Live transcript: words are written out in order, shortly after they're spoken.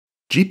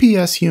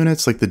GPS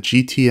units like the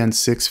GTN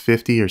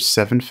 650 or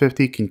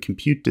 750 can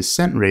compute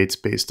descent rates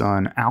based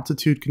on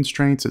altitude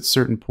constraints at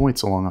certain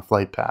points along a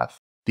flight path.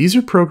 These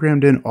are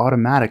programmed in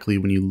automatically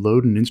when you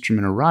load an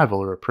instrument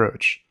arrival or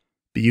approach,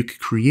 but you could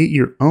create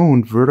your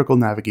own vertical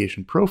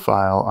navigation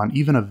profile on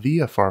even a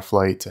VFR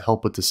flight to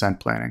help with descent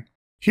planning.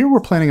 Here we're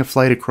planning a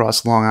flight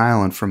across Long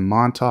Island from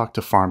Montauk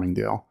to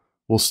Farmingdale.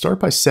 We'll start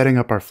by setting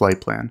up our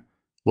flight plan.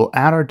 We'll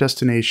add our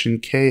destination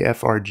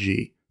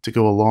KFRG to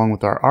go along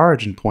with our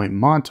origin point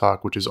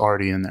Montauk, which is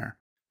already in there.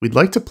 We'd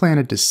like to plan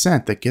a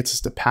descent that gets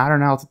us to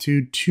pattern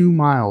altitude 2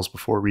 miles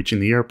before reaching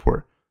the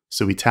airport,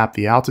 so we tap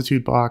the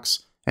altitude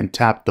box and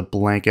tap the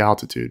blank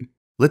altitude.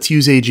 Let's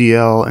use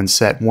AGL and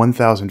set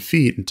 1,000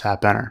 feet and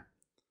tap enter.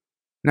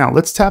 Now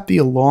let's tap the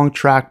along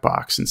track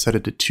box and set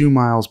it to 2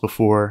 miles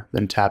before,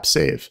 then tap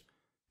save.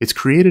 It's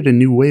created a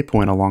new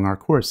waypoint along our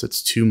course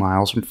that's 2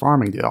 miles from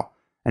Farmingdale,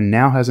 and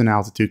now has an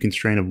altitude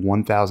constraint of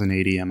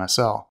 1,080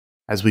 MSL.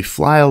 As we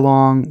fly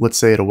along, let's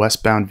say at a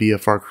westbound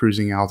VFR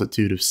cruising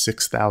altitude of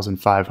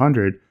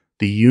 6,500,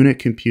 the unit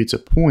computes a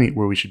point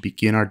where we should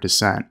begin our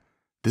descent.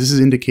 This is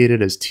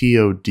indicated as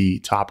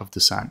TOD, top of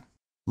descent.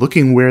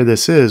 Looking where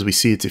this is, we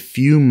see it's a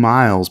few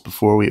miles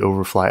before we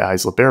overfly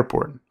Islip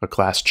Airport, a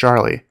Class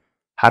Charlie.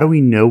 How do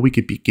we know we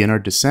could begin our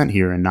descent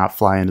here and not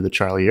fly into the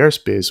Charlie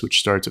airspace, which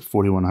starts at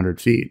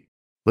 4,100 feet?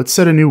 Let's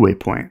set a new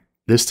waypoint,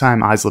 this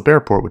time Islip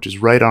Airport, which is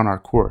right on our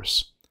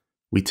course.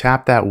 We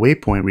tap that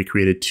waypoint we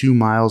created 2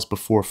 miles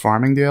before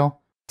Farmingdale,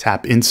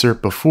 tap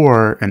Insert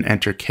Before, and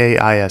enter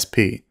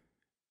KISP.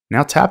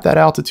 Now tap that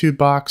altitude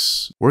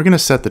box. We're going to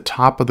set the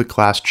top of the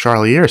Class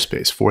Charlie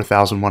airspace,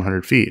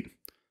 4,100 feet.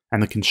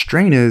 And the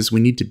constraint is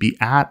we need to be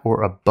at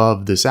or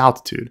above this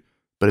altitude,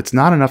 but it's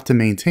not enough to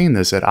maintain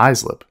this at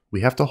Islip.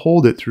 We have to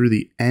hold it through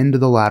the end of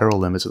the lateral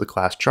limits of the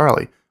Class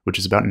Charlie, which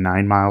is about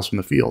 9 miles from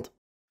the field.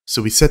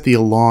 So we set the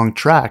along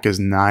track as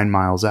 9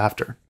 miles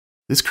after.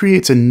 This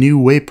creates a new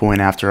waypoint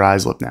after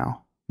Islip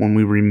now. When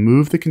we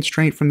remove the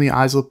constraint from the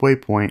Islip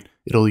waypoint,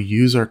 it'll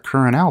use our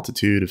current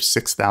altitude of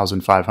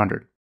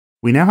 6,500.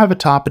 We now have a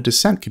top of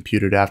descent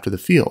computed after the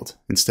field,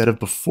 instead of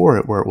before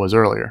it where it was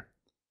earlier.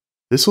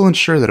 This will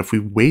ensure that if we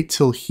wait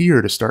till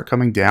here to start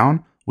coming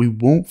down, we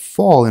won't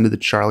fall into the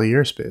Charlie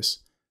airspace.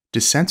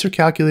 Descents are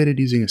calculated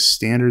using a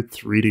standard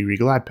 3-degree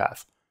glide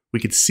path. We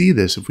could see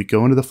this if we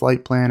go into the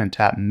flight plan and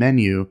tap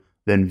Menu,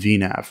 then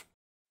VNAV.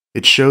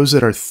 It shows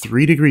that our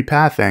 3-degree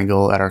path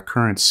angle at our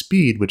current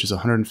speed, which is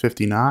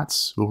 150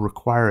 knots, will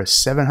require a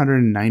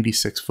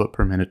 796 foot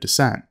per minute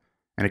descent,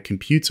 and it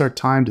computes our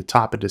time to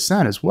top a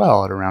descent as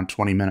well at around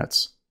 20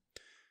 minutes.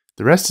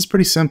 The rest is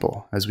pretty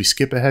simple. As we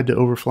skip ahead to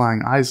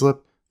overflying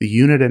Islip, the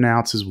unit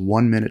announces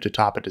 1 minute to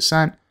top a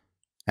descent,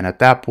 and at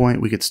that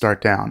point we could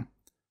start down.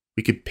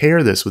 We could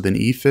pair this with an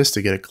EFIS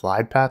to get a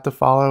glide path to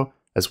follow,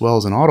 as well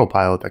as an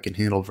autopilot that can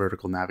handle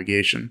vertical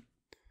navigation.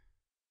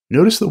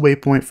 Notice the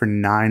waypoint for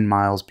 9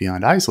 miles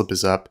beyond Islip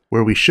is up,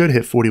 where we should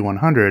hit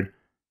 4,100.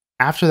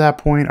 After that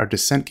point, our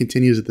descent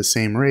continues at the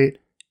same rate,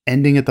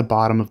 ending at the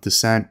bottom of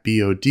descent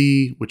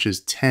BOD, which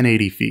is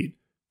 1080 feet,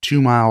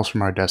 2 miles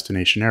from our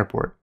destination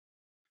airport.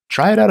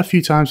 Try it out a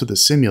few times with a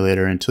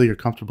simulator until you're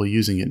comfortable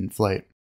using it in flight.